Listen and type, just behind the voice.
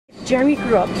Jeremy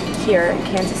grew up here in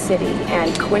Kansas City,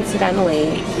 and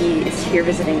coincidentally, he is here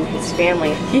visiting his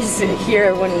family. He's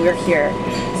here when we're here,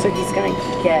 so he's gonna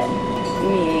get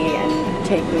me and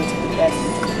take me to the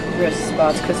best thrift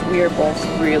spots because we are both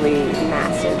really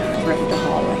massive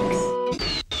thriftaholics.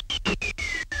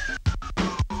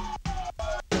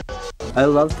 I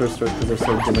love thrift stores because they're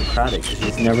so democratic, because you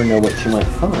just never know what you might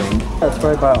find. That's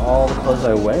where I buy all the clothes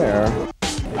I wear.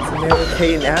 It's a Mary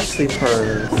Kate and Ashley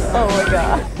purse. Oh my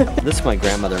god. This my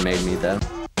grandmother made me though. I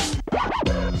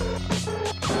kind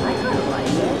of like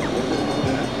it.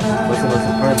 What's the most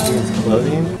important thing is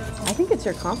clothing? I think it's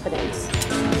your confidence.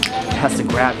 It has to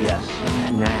grab you.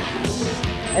 Nah.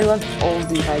 I love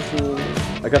old Levi jeans.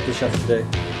 I got this yesterday.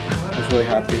 I was really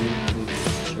happy.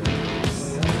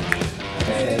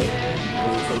 Okay.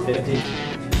 50.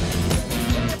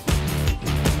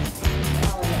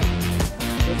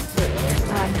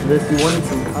 If you wanted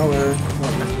some color,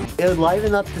 it would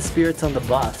liven up the spirits on the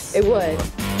bus. It would.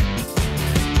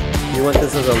 You want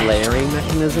this as a layering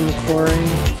mechanism, Cory?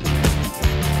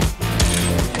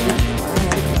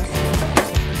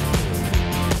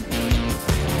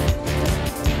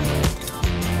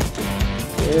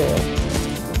 Yeah.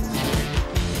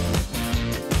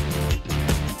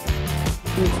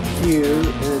 It's cute,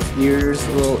 and its ears,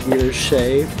 little ears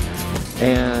shaved,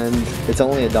 and it's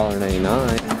only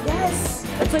 $1.99. Yes!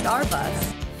 It's like our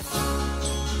bus.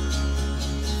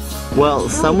 Well,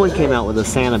 someone came out with a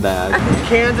Santa bag.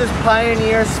 Kansas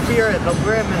Pioneer Spirit, but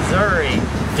we're in Missouri.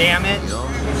 Damn it.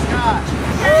 Scott.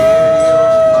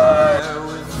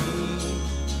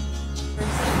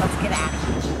 Let's get at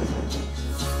it.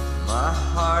 My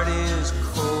heart is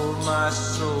cold, my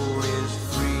soul is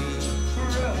free.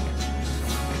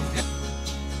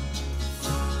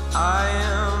 I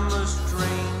am